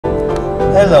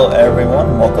Hello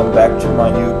everyone, welcome back to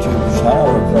my YouTube channel.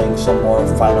 We're playing some more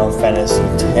Final Fantasy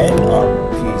X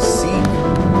on PC.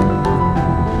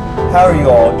 How are you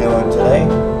all doing today?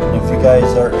 If you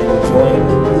guys are enjoying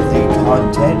the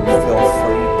content, feel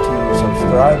free to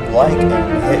subscribe, like,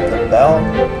 and hit the bell.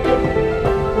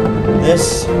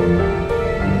 This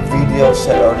video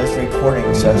set, or this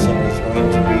recording session, is going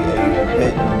to be a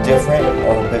bit different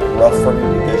or a bit rough for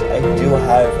me because I do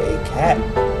have a cat.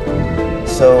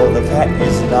 So the cat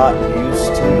is not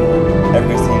used to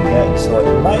everything yet, so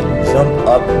it might jump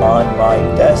up on my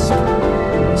desk.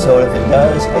 So if it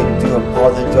does, I do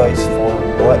apologize for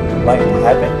what might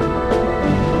happen.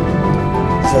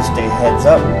 Just a heads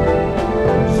up.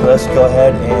 So let's go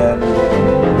ahead and,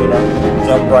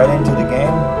 jump right into the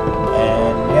game,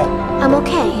 and yeah. I'm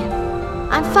okay.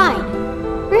 I'm fine.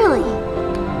 Really.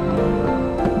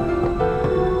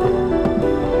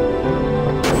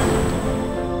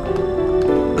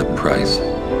 Price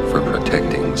for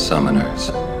protecting summoners.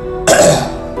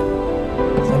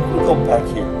 Let me go back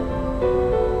here.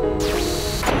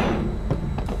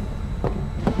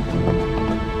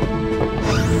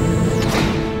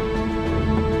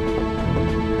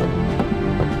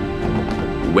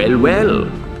 Well,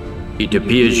 well. It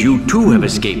appears you too have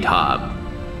escaped harm.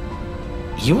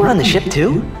 You were on the ship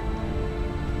too?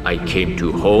 I came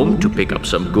to home to pick up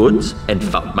some goods and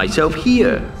found myself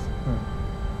here.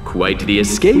 Quite the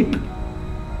escape.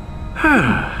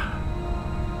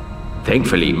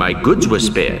 Thankfully, my goods were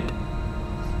spared.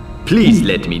 Please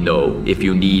let me know if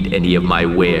you need any of my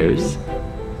wares.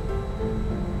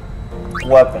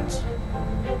 Weapons.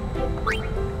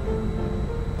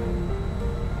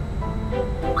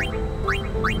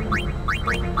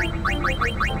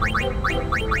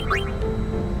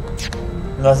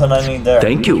 Nothing I need there.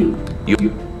 Thank you.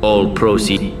 You all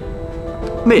proceed.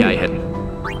 May I have...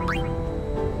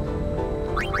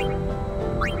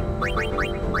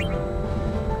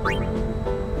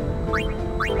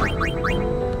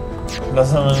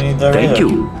 Nothing I need there. Thank either.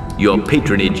 you. Your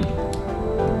patronage.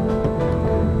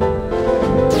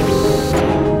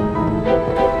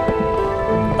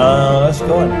 Let's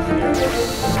go in here.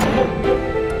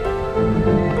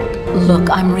 Look,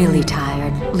 I'm really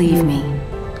tired. Leave me.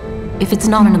 If it's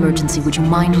not an emergency, would you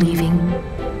mind leaving?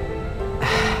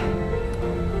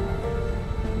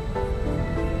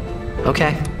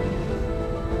 Okay.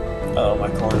 Oh, my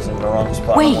car is in the wrong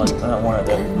spot. Wait! I don't want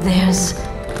it. There's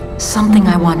something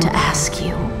I want to ask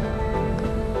you.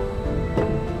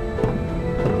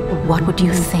 What would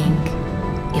you think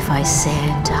if I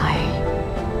said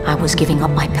I was giving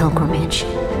up my pilgrimage?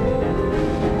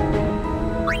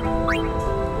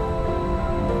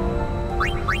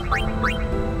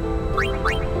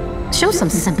 Show some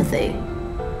sympathy.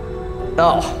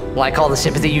 Oh, like all the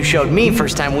sympathy you showed me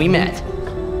first time we met.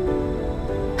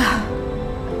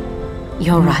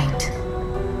 You're right.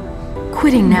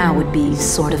 Quitting now would be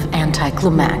sort of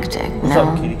anticlimactic, What's no?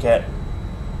 up, kitty cat?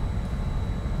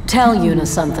 Tell Yuna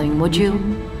something, would you?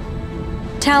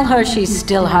 Tell her she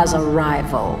still has a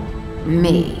rival.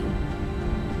 Me.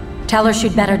 Tell her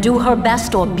she'd better do her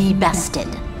best or be bested.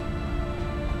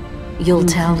 You'll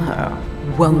tell her,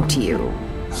 won't you?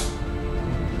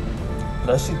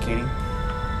 Bless you, kitty.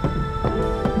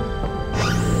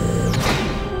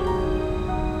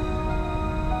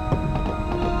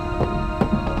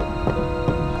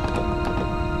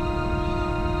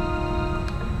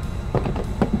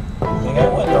 I think I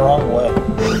went the wrong way.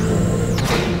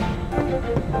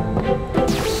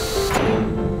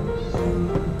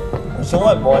 So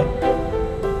what, boy?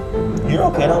 You're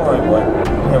okay, don't worry, boy.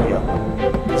 Here we go.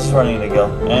 This is where I need to go.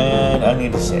 And I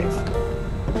need to save.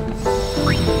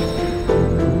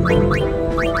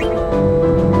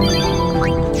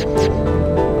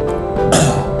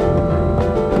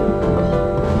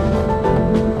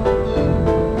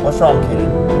 What's wrong, kitty?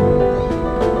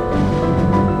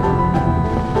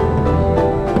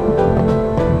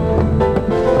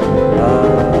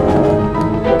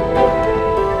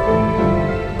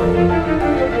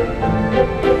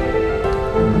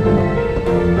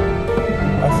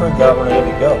 I forgot where I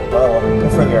need to go. Well, we'll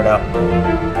figure it out.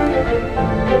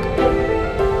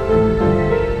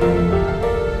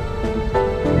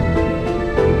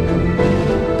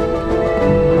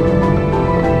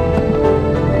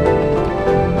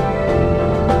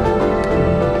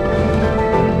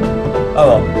 Oh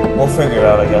well, we'll figure it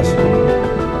out, I guess.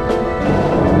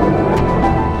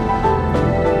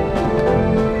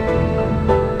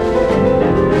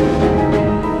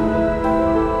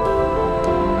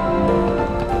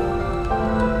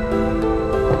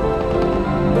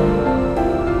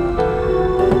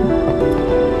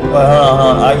 Well, hold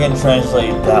on, I can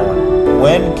translate that one.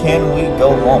 When can we go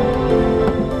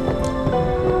home?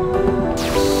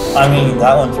 I mean,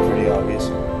 that one's pretty obvious.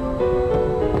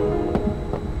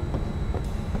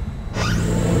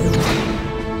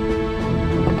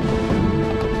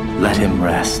 Let him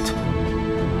rest.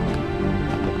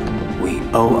 We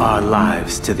owe our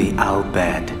lives to the Al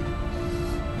Bhed.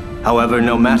 However,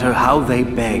 no matter how they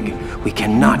beg, we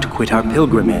cannot quit our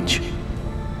pilgrimage.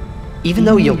 Even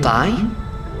though you'll die?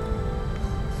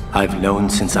 I've known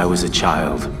since I was a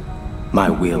child. My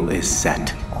will is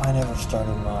set. Oh, I never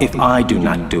started mine. If I do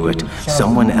not do it,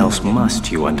 someone else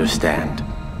must, you understand.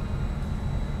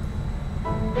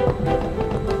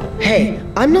 Hey,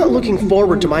 I'm not looking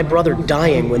forward to my brother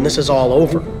dying when this is all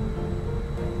over.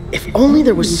 If only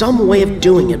there was some way of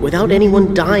doing it without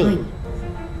anyone dying.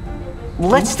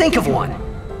 Let's think of one.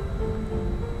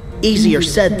 Easier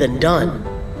said than done.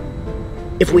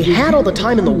 If we had all the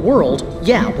time in the world,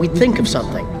 yeah, we'd think of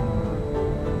something.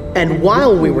 And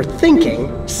while we were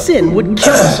thinking, sin would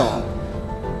kill us all.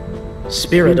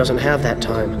 Spira doesn't have that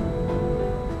time.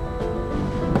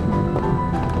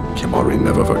 Kimari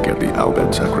never forget the Al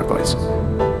Bhed sacrifice.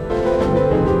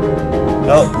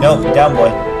 No, no, down boy.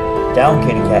 Down,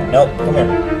 kitty cat. No, come here.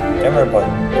 Come here, boy.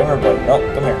 Come here, boy. No,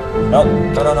 come here. No,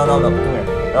 no, no, no, no, no. Come here.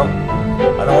 No.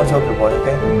 I don't want to choke your boy,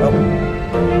 okay? No.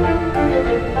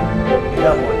 Get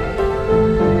down, boy.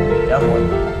 Down, boy.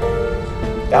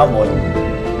 Down, boy.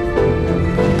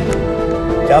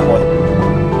 Down, boy.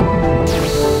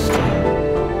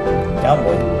 Down,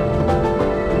 boy.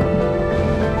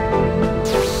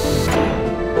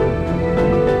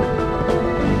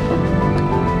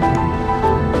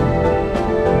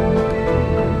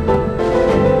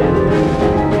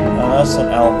 That's an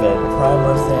Al Bhed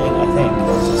primer thing, I think.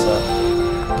 Or is this a...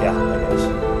 Yeah, it is.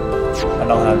 I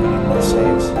don't have any more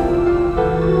saves.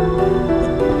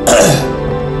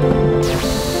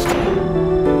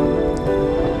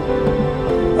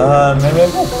 Maybe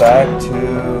I'll go back to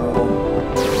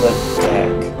the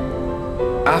deck.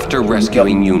 After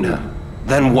rescuing Yuna,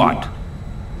 then what?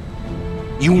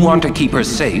 You want to keep her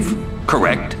safe,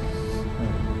 correct?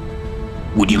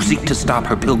 Would you seek to stop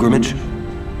her pilgrimage?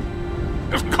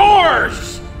 Of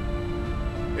course!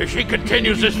 If she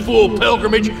continues this fool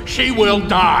pilgrimage, she will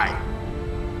die.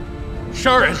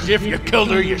 Sure as if you killed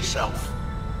her yourself.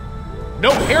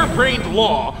 No harebrained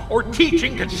law or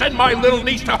teaching can send my little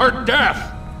niece to her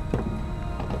death.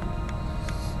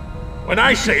 When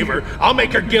I save her, I'll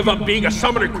make her give up being a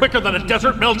summoner quicker than a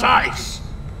desert melts ice.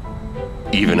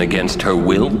 Even against her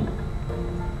will?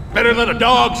 Better than a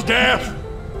dog's death.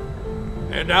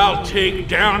 And I'll take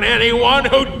down anyone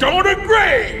who don't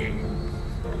agree!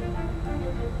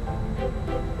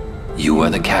 You are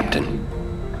the captain.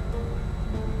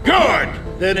 Good!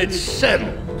 Then it's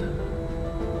settled.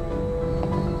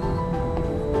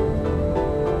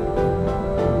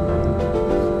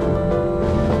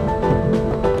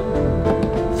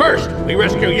 First, we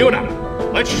rescue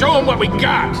Yuna. Let's show him what we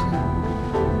got.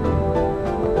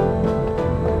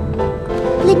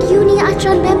 Legiuni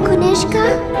Achalbem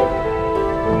Koneshka?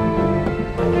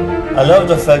 I love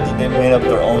the fact that they made up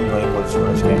their own language for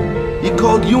this game. He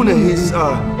called Yuna his,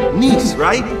 niece,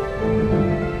 right?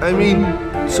 I mean,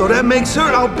 so that makes her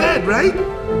Al Bhed, right?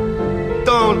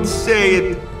 Don't say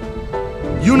it.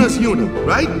 Yuna's Yuna,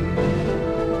 right?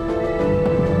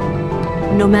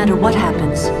 No matter what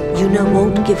happens, Yuna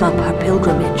won't give up her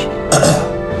pilgrimage.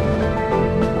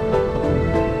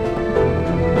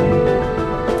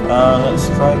 Let's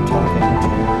try talking to...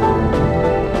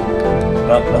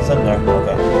 Nope, nothing there.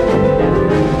 Okay.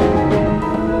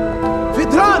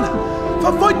 Vidran!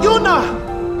 Verfolgt Yuna!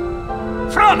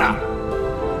 Frana!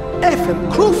 Efem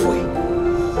Krufui!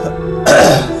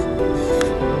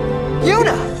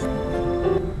 Yuna!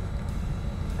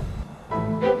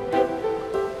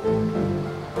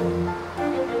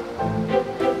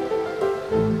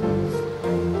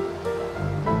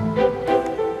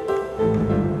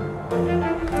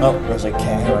 Oh, there's a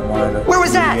cat reminder. Where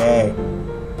was that? Yay.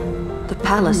 The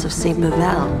Palace of St.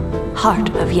 Beuvel, heart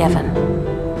of Yevon.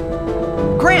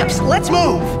 Gramps, let's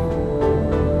move!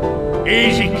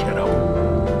 Easy, kiddo.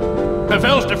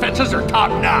 Pavel's defenses are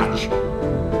top-notch.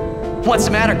 What's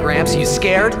the matter, Gramps? You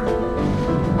scared?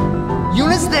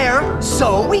 Yuna's there,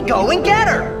 so we go and get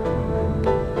her!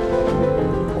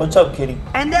 What's up, kitty?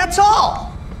 And that's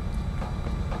all!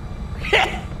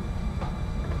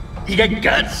 You got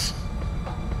guts?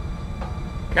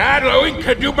 Carlo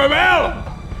Inca du Pavel!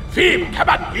 Fib,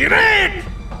 kabat, iret!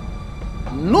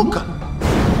 Nuka!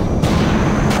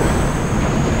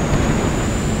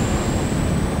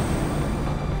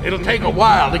 It'll take a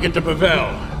while to get to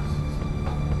Pavel.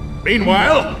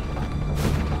 Meanwhile,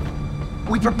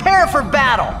 we prepare for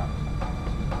battle!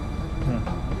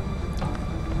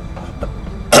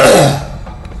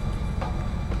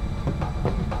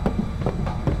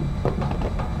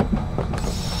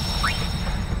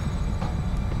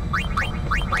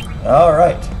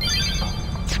 Alright.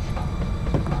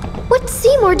 What's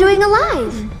Seymour doing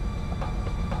alive?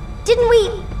 Didn't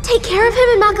we take care of him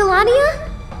in Magalania?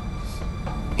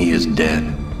 He is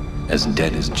dead as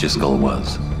Jiskel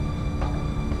was.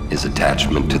 His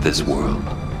attachment to this world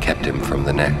kept him from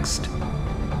the next.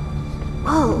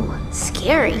 Whoa,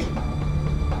 scary.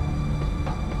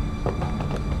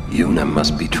 Yuna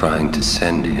must be trying to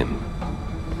send him.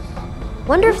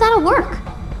 Wonder if that'll work.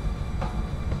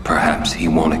 Perhaps he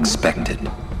won't expect it.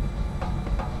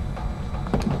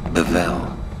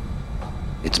 Bevel.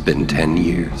 It's been 10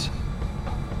 years.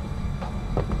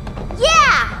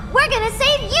 Yeah! We're gonna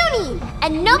save Uni!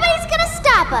 And nobody's gonna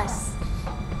stop us!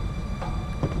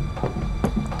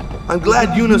 I'm glad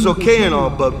Yuna's okay and all,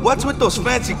 but what's with those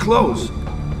fancy clothes?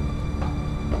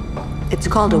 It's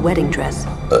called a wedding dress.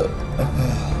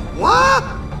 What?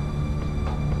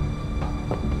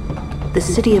 The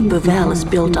city of Bevel is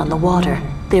built on the water.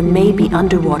 There may be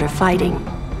underwater fighting.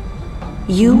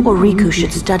 You or Riku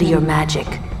should study your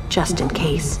magic, just in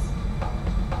case.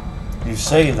 You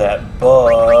say that,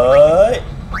 but...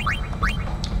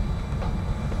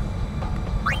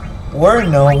 we're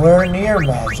nowhere near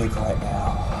magic right now.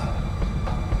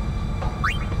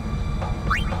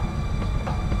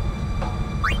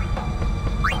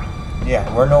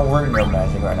 Yeah, we're nowhere near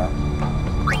magic right now.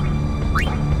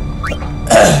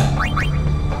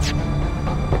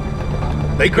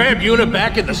 They grabbed Yuna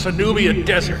back in the Sanubia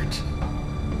desert.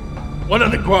 One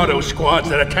of the Grotto squads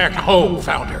that attacked home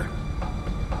found her.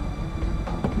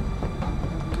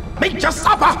 Make your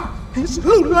supper! It's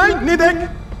right,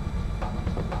 Nidek!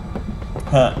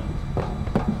 Huh.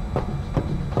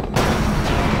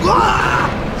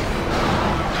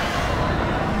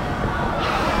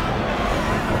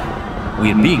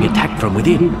 We're being attacked from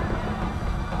within.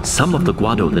 Some of the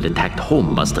Guado that attacked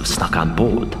home must have snuck on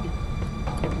board.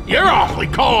 You're awfully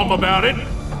calm about it.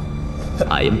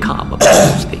 I am calm about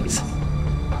those things.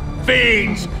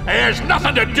 Fiends! There's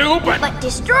nothing to do but... But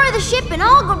destroy the ship and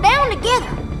all go down together.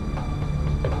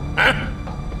 Huh?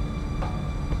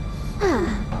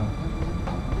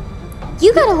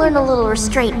 You gotta learn a little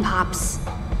restraint, Pops.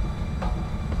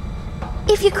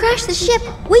 If you crash the ship,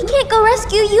 we can't go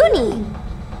rescue Uni.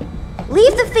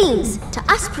 Leave the fiends to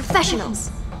us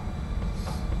professionals.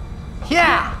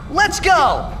 Yeah, let's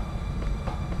go!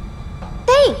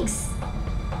 Thanks.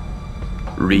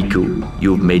 Riku,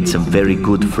 you've made some very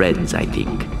good friends, I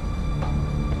think.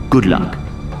 Good luck.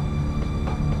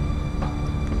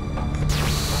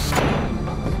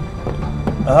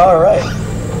 All right.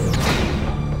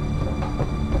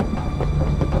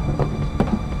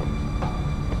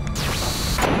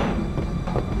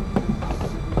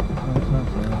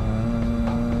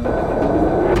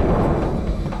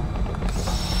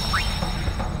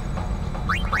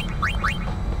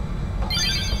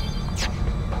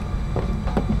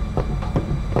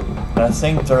 I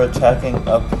think they're attacking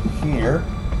up here.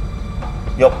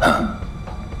 Yup.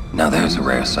 Now there's a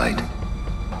rare sight.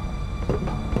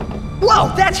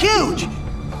 Whoa, that's huge!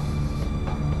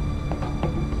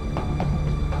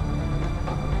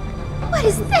 What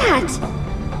is that?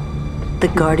 The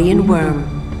guardian worm,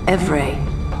 Evre.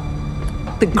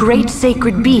 The great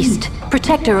sacred beast,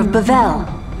 protector of Bevel.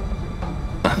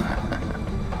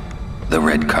 The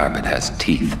red carpet has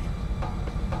teeth.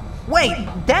 Wait,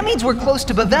 that means we're close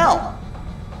to Bevel.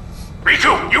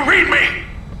 Riku, you read me!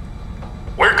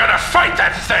 We're gonna fight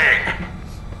that thing!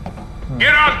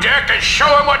 Get on deck and show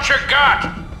him what you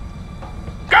got!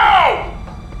 Go!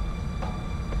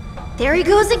 There he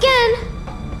goes again.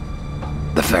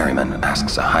 The ferryman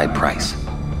asks a high price.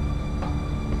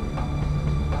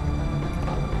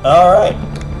 Alright.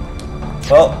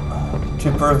 Well,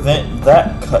 to prevent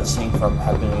that cutscene from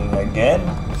happening again,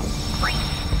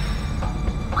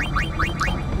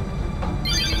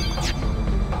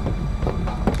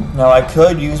 now I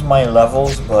could use my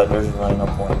levels, but there's really no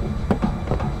point.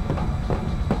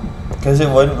 Because it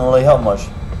wouldn't really help much.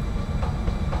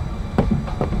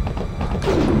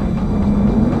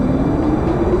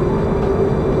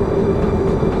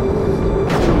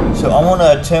 So I'm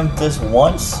gonna attempt this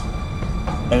once,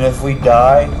 and if we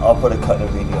die, I'll put a cut in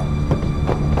the video.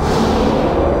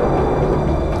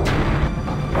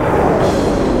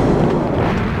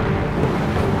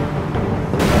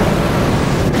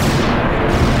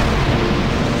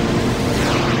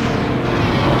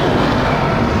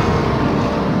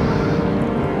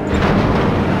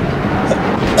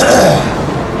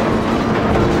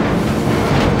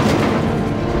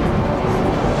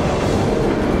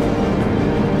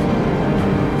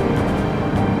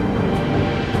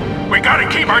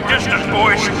 Our distance,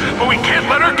 boys, but we can't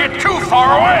let her get too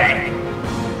far away.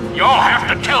 Y'all have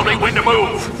to tell me when to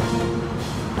move.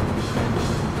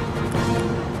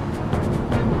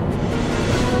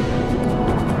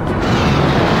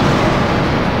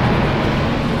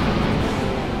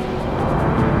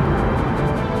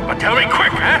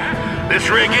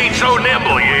 rig ain't so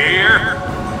nimble, you hear?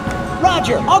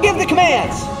 Roger, I'll give the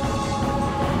commands.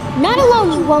 Not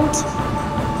alone, you won't.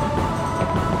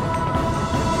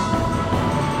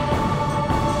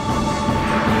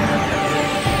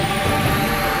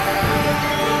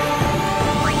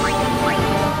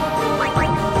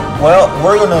 Well,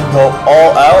 we're gonna go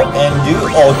all out and do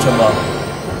Ultima.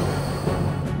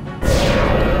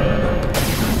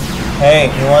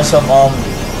 Hey, you want some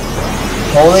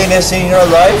holiness in your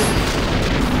life?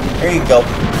 Here you go.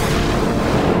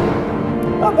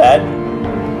 Not bad.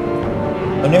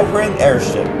 Maneuvering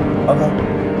airship. Okay.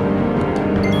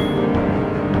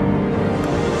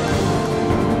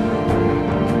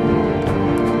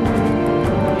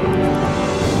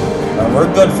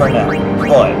 We're good for now.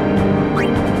 But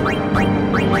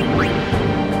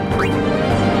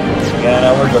yeah, no,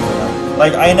 we're good for now.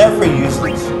 Like, I never use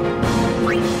these.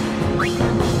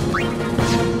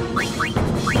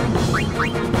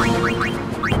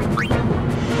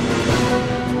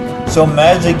 So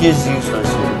magic is useless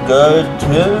here. Good to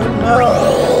know.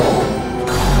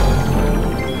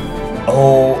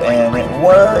 Oh, and it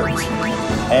worked.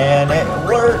 And it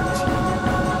worked.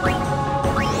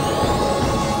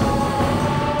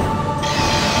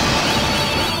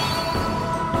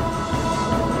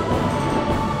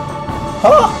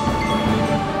 Huh?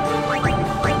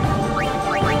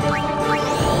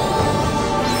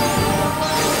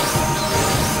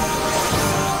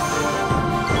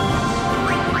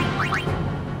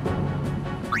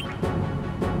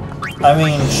 I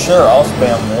mean, sure, I'll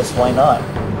spam this, why not?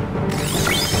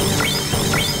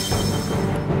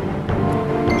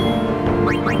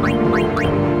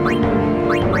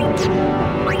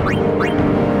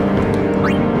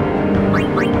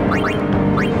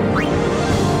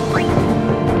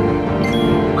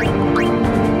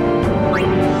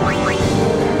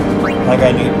 Like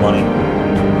I need money.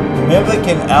 Mimic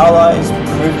an ally's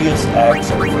previous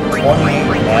action for 28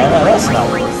 mana? That's not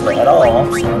worth it at all,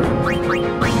 I'm sorry.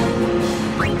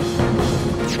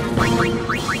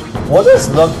 What does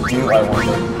luck do, I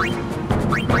wonder?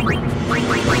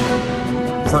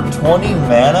 For 20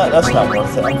 mana? That's not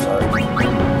worth it, I'm sorry.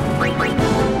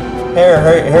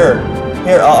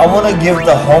 Here, I want to give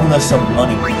the homeless some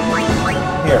money.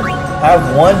 Here, have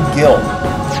one guild.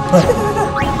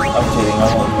 I'm kidding,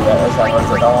 I won't do that, that's not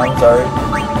worth it, oh, I'm sorry.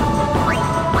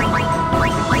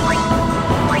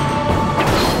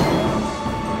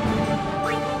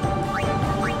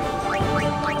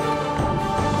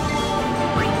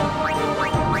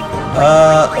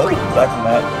 Oh, black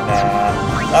mat,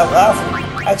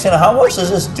 nah. Actually, how much does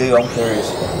this do? I'm curious.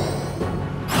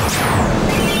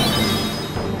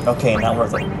 Okay, not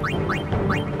worth it.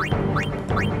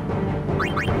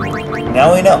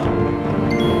 Now we know.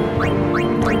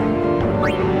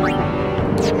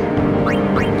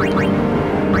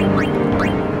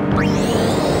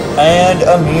 And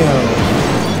immune.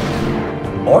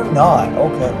 Or not,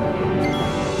 okay.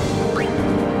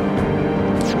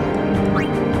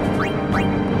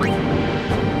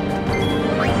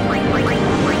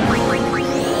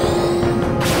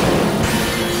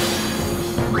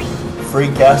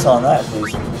 Free gas on that,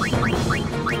 please.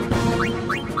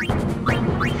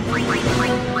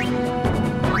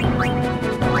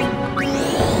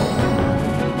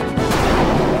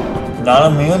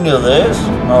 Not immune to this?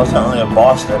 No, it's not really a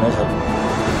boss then, is it?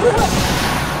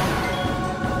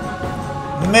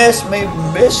 Miss me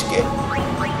biscuit.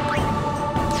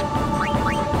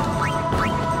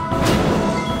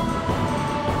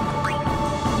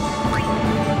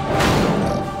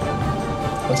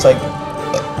 Looks like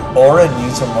Aura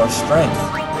needs some more strength.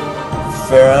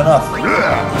 Fair enough.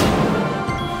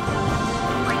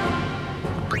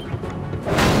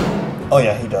 Oh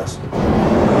yeah, he does.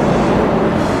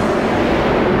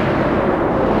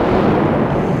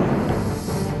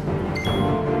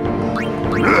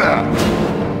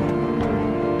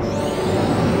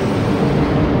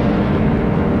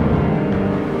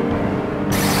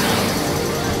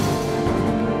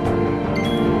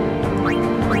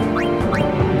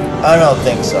 I don't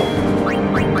think so.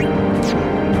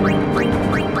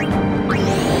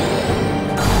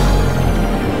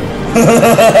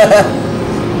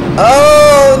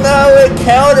 Oh no, it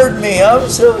countered me. I'm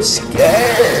so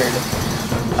scared.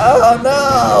 Oh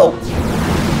no.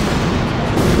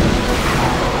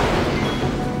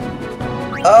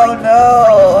 Oh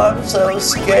no, I'm so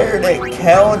scared. It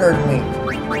countered me.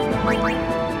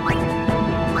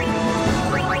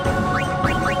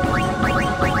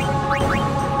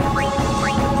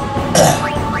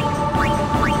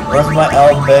 Where's my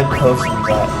L-bed potions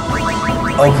at?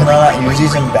 Oh, can I not use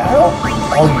these in battle?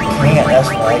 Oh, you can't, that's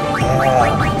right, yeah.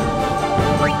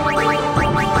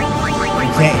 You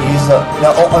can't use the... No,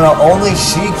 only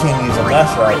she can use them.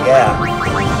 That's right, yeah.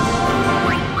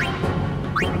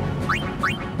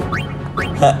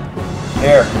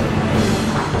 Here.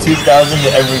 2,000 to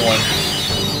everyone.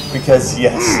 Because,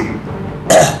 yes.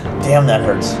 Damn, that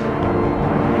hurts.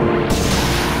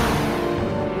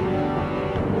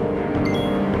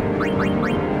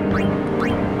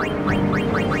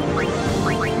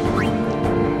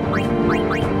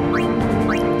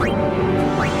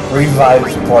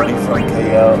 Revives party from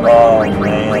KO. Oh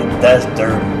man, that's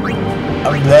dirty.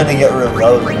 I'm glad to get rid of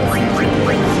those in the future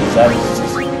games. That is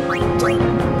just dirty.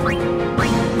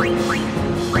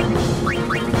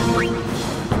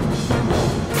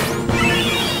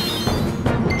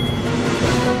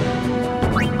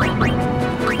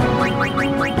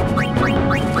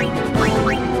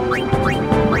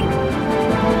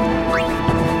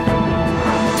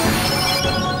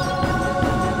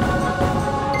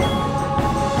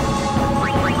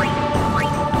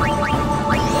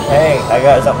 Hey, I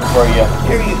got something for you.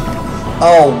 Here you...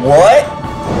 Oh, what?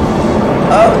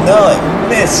 Oh no, it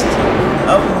missed.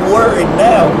 I'm worried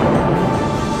now.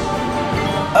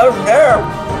 Oh no.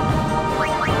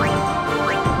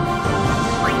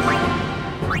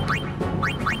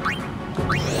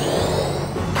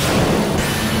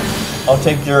 I'll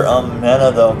take your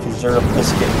mana though, because you're a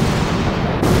biscuit.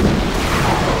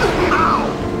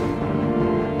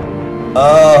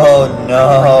 Oh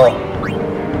no.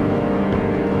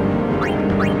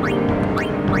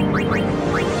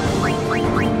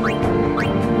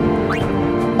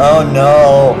 Oh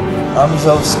no, I'm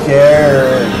so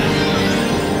scared.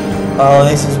 Oh,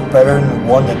 this is better than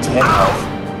 1 to 10 health.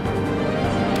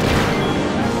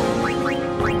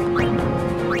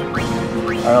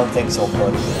 I don't think so,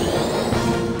 buddy.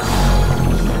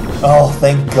 Oh,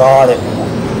 thank God it...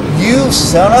 You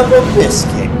son of a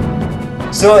biscuit!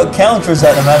 So it counters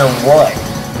that no matter what.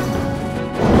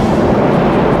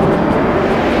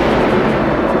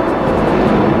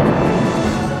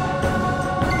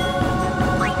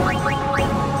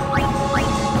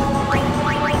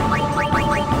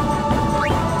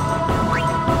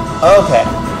 Okay.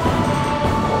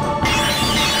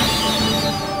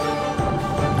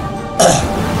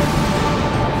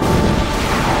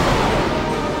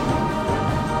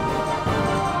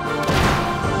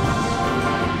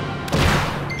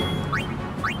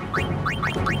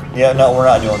 Yeah, no, we're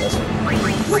not doing this.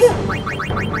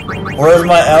 Where's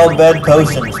my Al-Bed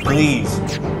potions, please?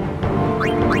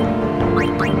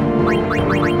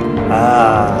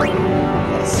 Ah,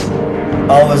 yes.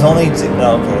 Oh, it was only two.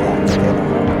 No, okay, yeah, okay.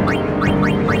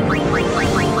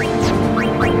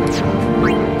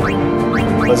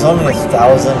 It's only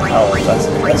 1,000 health.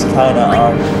 That's kind of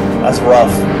that's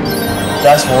rough.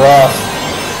 That's rough.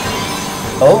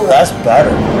 Oh, that's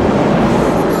better.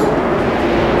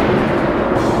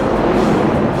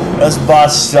 This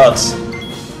boss sucks.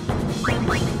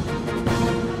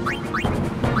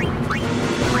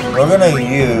 We're gonna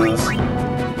use...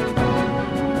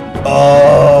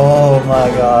 Oh my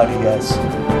God, yes.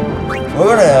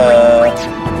 We're gonna...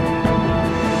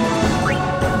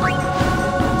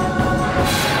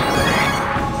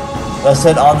 That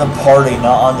said on the party,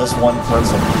 not on this one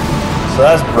person. So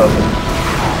that's broken.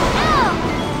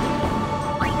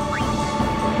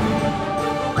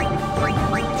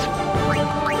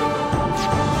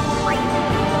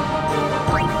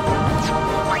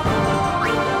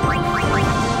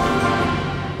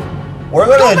 We're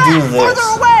gonna do this. Further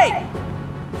away!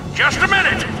 Just a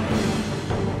minute!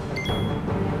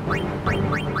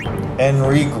 And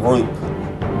regroup.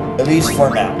 At least for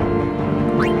now.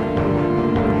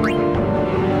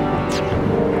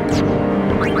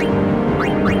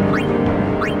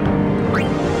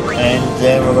 And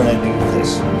then we're gonna do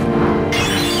this.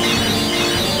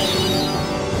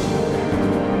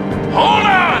 Hold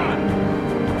on!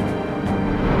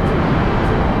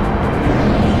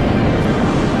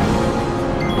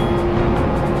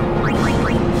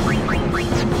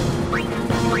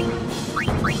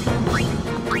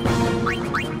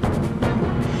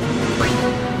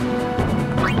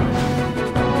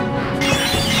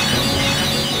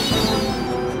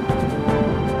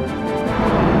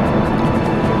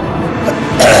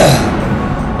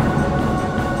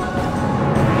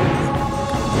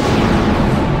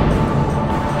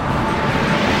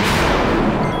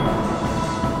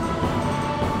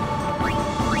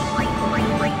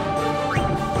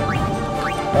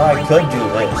 Well, I could do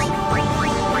this.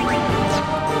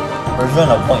 There's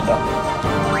no point though.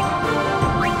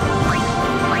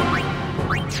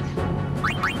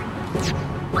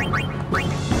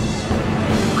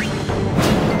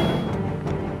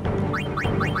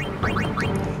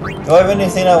 Do I have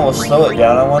anything that will slow it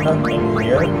down, I wonder? In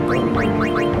here?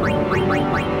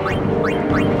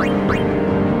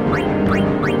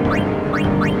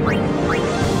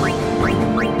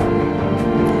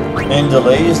 And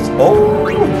delays? Oh,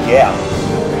 yeah.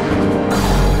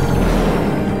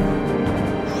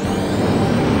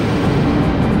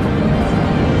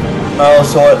 Oh,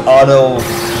 so it auto...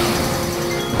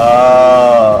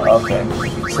 okay.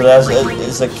 So that's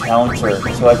it's a counter,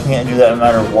 so I can't do that no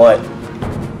matter what.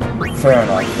 Fair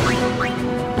enough.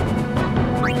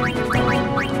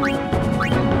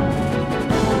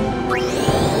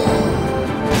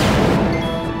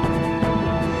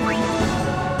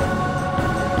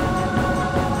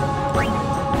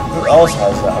 Who else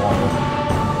has that, I wonder?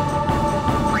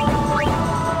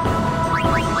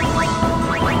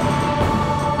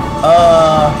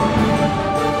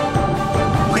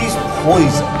 He's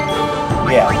poison.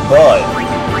 Yeah, but...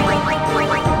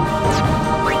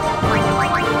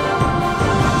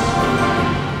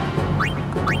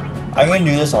 I can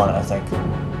do this on it, I think.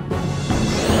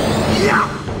 Yeah.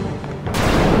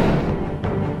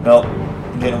 Nope,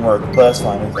 didn't work, but that's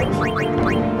fine.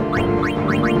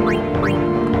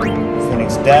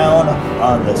 Phoenix down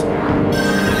on this one.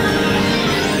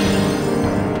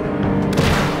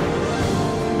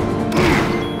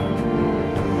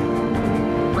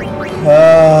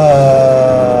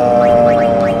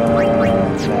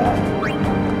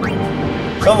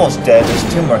 It's almost dead.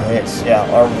 There's 2 more hits. Yeah,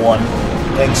 R1.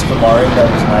 Thanks to Mario. That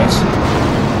was nice.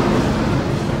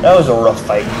 That was a rough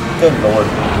fight. Good lord.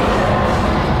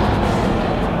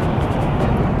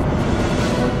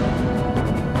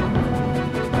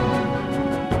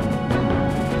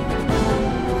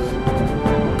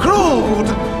 Crude!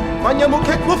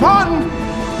 Manyamukek Wufan!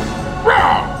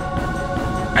 Wrong!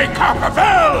 A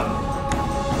Copperville!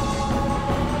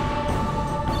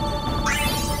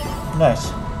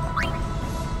 Nice.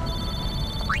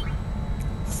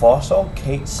 Fossil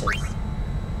Kate Sith.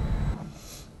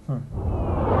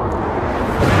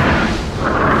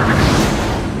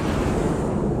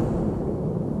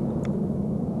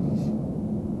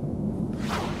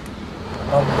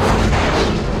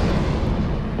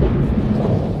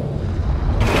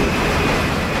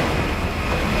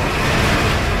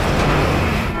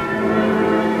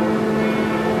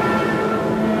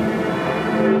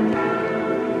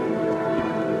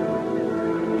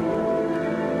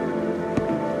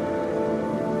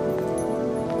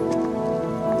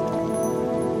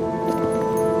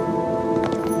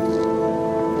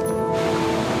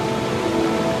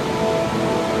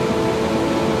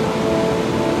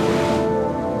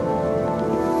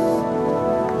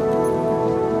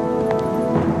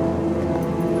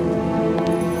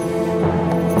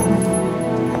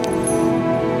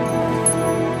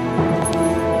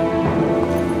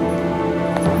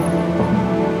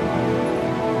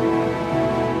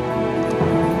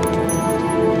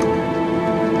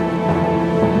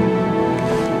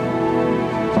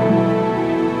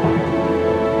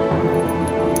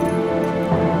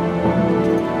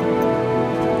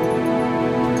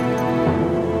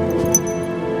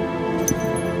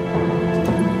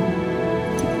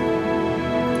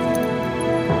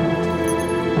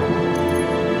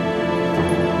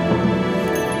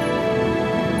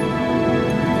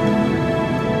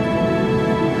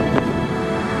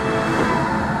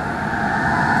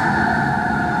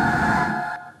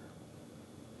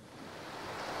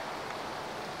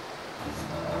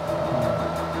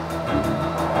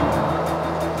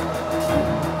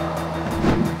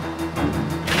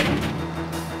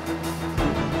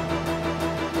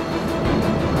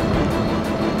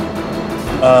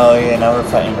 Oh yeah, now we're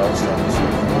fighting those things.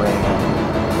 Great.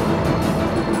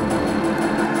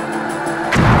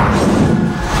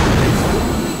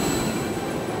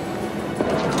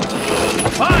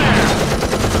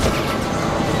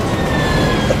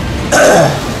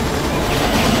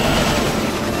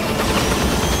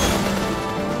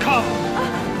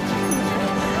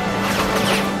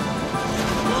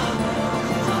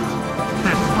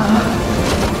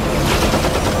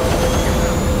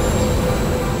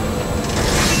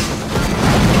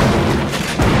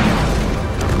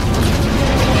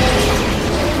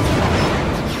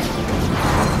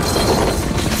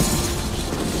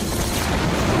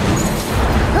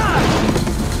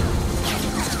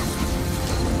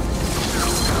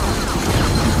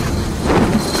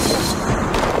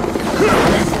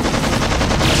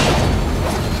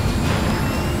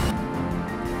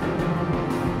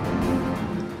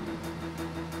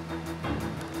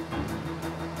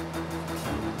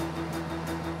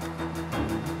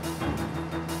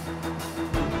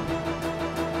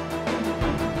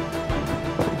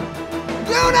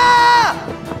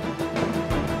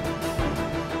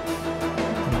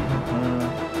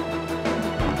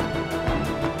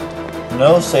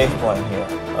 no save point here.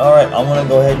 Alright, I'm gonna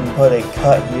go ahead and put a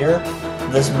cut here.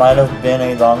 This might have been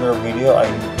a longer video, I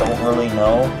don't really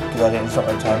know, because I didn't start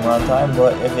my timer on time,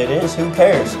 but if it is, who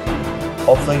cares?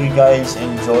 Hopefully you guys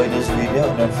enjoyed this video,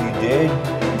 and if you did,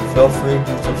 feel free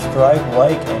to subscribe,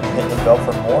 like, and hit the bell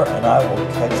for more, and I will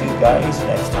catch you guys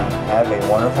next time. Have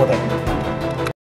a wonderful day.